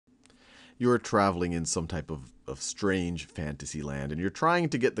you're traveling in some type of strange fantasy land, and you're trying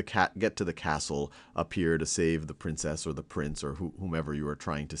to get to the castle up here to save the princess or the prince or whomever you are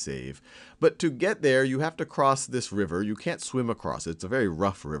trying to save. But to get there, you have to cross this river. You can't swim across it. It's a very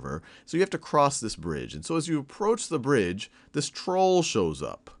rough river, so you have to cross this bridge. And so as you approach the bridge, this troll shows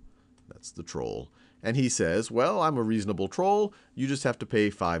up. That's the troll. And he says, well, I'm a reasonable troll. You just have to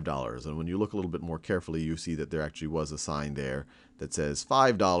pay $5. And when you look a little bit more carefully, you see that there actually was a sign there that says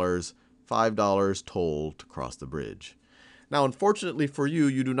 $5, $5 toll to cross the bridge. Now, unfortunately for you,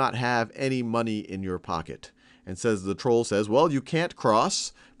 you do not have any money in your pocket. And the troll says, well, you can't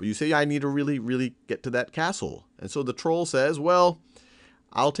cross, but you say, I need to really, really get to that castle. And so the troll says, well,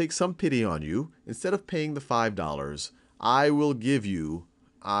 I'll take some pity on you. Instead of paying the $5, I will give you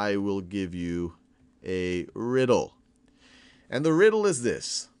a riddle. And the riddle is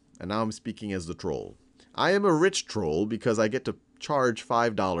this, and now I'm speaking as the troll. I am a rich troll because I get to charge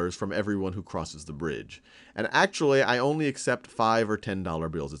 $5 from everyone who crosses the bridge. And actually, I only accept $5 or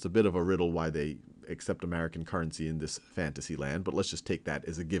 $10 bills. It's a bit of a riddle why they accept American currency in this fantasy land, but let's just take that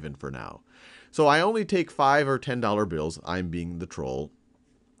as a given for now. So I only take $5 or $10 bills, I'm being the troll.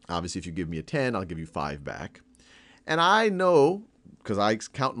 Obviously, if you give me a 10, I'll give you 5 back. And I know, because I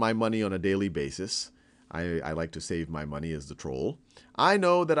count my money on a daily basis, I like to save my money as the troll. I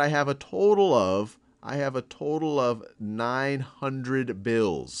know that I have a total of 900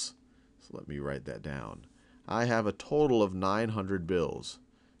 bills. So let me write that down. I have a total of 900 bills.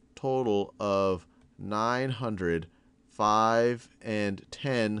 Total of 900 $5 and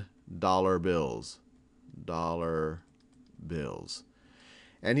 $10 bills. Dollar bills.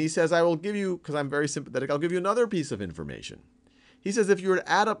 And he says, I will give you, because I'm very sympathetic, I'll give you another piece of information. He says, if you were to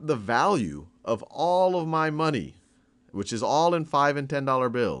add up the value of all of my money, which is all in $5 and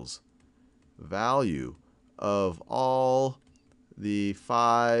 $10 bills, value of all the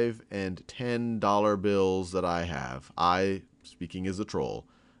 $5 and $10 bills that I have, I, speaking as a troll,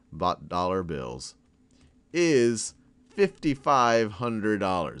 bought dollar bills, is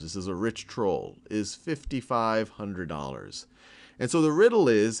 $5,500. This is a rich troll, is $5,500. And so the riddle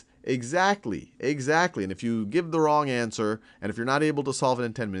is exactly. And if you give the wrong answer, and if you're not able to solve it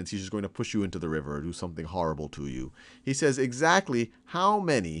in 10 minutes, he's just going to push you into the river or do something horrible to you. He says exactly how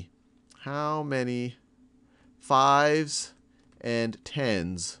many 5s and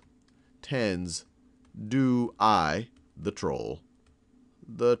 10s do I, the troll,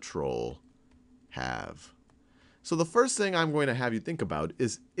 have? So the first thing I'm going to have you think about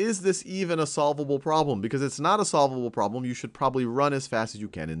is this even a solvable problem? Because it's not a solvable problem, you should probably run as fast as you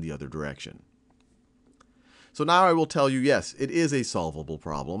can in the other direction. So now I will tell you, yes, it is a solvable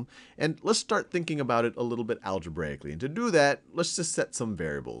problem. And let's start thinking about it a little bit algebraically. And to do that, let's just set some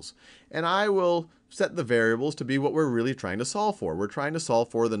variables. And I will set the variables to be what we're really trying to solve for. We're trying to solve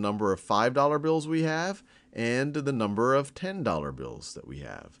for the number of $5 bills we have and the number of $10 bills that we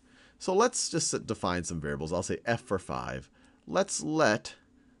have. So let's just define some variables. I'll say f for 5. Let's let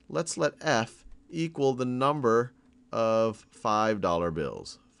f equal the number of $5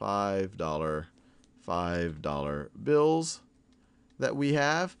 bills. $5 bills that we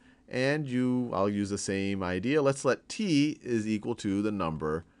have. And I'll use the same idea. Let's let t is equal to the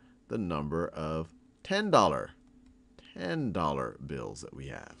number of $10 bills that we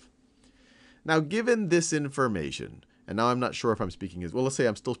have. Now, given this information, and now I'm not sure if I'm speaking as, well, let's say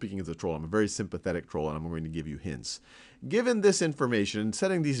I'm still speaking as a troll. I'm a very sympathetic troll, and I'm going to give you hints. Given this information,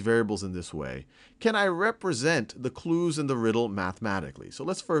 setting these variables in this way, can I represent the clues in the riddle mathematically? So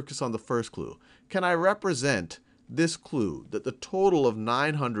let's focus on the first clue. Can I represent this clue, that the total of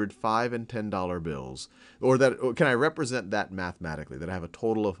 900 $5 and $10 bills, or can I represent that mathematically, that I have a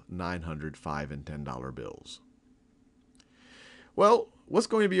total of 900 $5 and $10 bills? Well, what's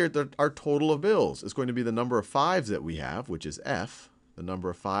going to be our total of bills? It's going to be the number of 5s that we have, which is f. The number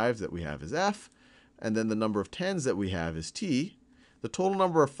of 5s that we have is f. And then the number of 10s that we have is t. The total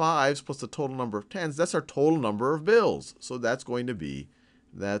number of 5s plus the total number of 10s, that's our total number of bills. So that's going to be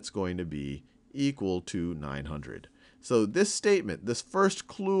equal to 900. So this statement, this first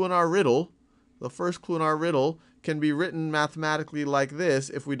clue in our riddle, can be written mathematically like this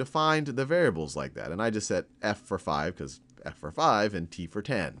if we defined the variables like that. And I just set f for 5 because f for 5 and t for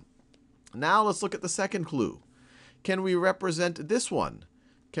 10. Now let's look at the second clue. Can we represent this one?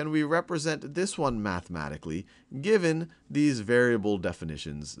 Can we represent this one mathematically given these variable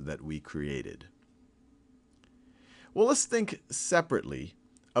definitions that we created? Well, let's think separately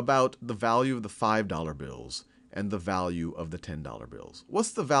about the value of the $5 bills and the value of the $10 bills.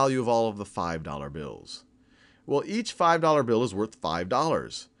 What's the value of all of the $5 bills? Well, each $5 bill is worth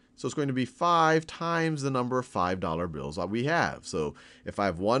 $5. So it's going to be 5 times the number of $5 bills that we have. So if I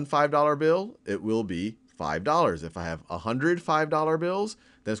have one $5 bill, it will be $5. If I have 100 $5 bills,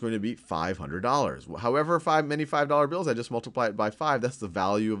 then it's going to be $500. However many $5 bills, I just multiply it by 5. That's the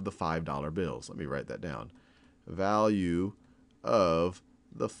value of the $5 bills. Let me write that down. Value of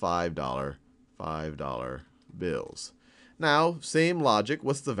the $5 bills. Now, same logic,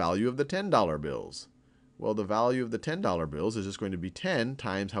 what's the value of the $10 bills? Well, the value of the $10 bills is just going to be 10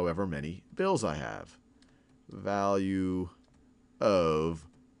 times however many bills I have. Value of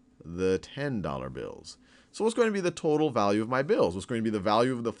the $10 bills. So what's going to be the total value of my bills? What's going to be the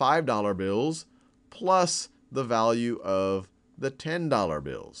value of the $5 bills plus the value of the $10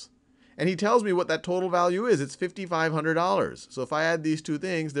 bills? And he tells me what that total value is. It's $5,500. So if I add these two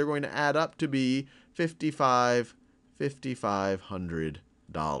things, they're going to add up to be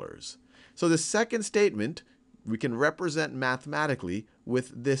 $5,500. So the second statement we can represent mathematically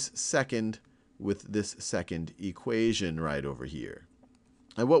with this second equation right over here.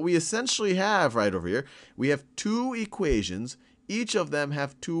 And what we essentially have right over here, we have two equations. Each of them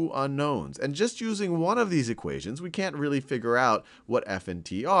have two unknowns. And just using one of these equations, we can't really figure out what f and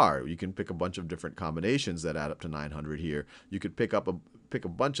t are. You can pick a bunch of different combinations that add up to 900 here. You could pick a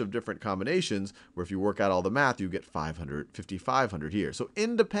bunch of different combinations where if you work out all the math, you get 5,500 here. So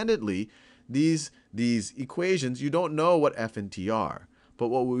independently, these equations, you don't know what f and t are. But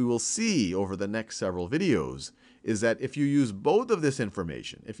what we will see over the next several videos is that if you use both of this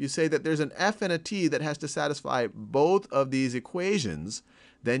information, if you say that there's an f and a t that has to satisfy both of these equations,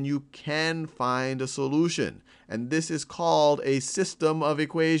 then you can find a solution. And this is called a system of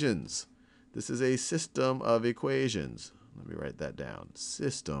equations. This is a system of equations. Let me write that down.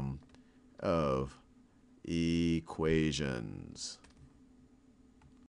 System of equations.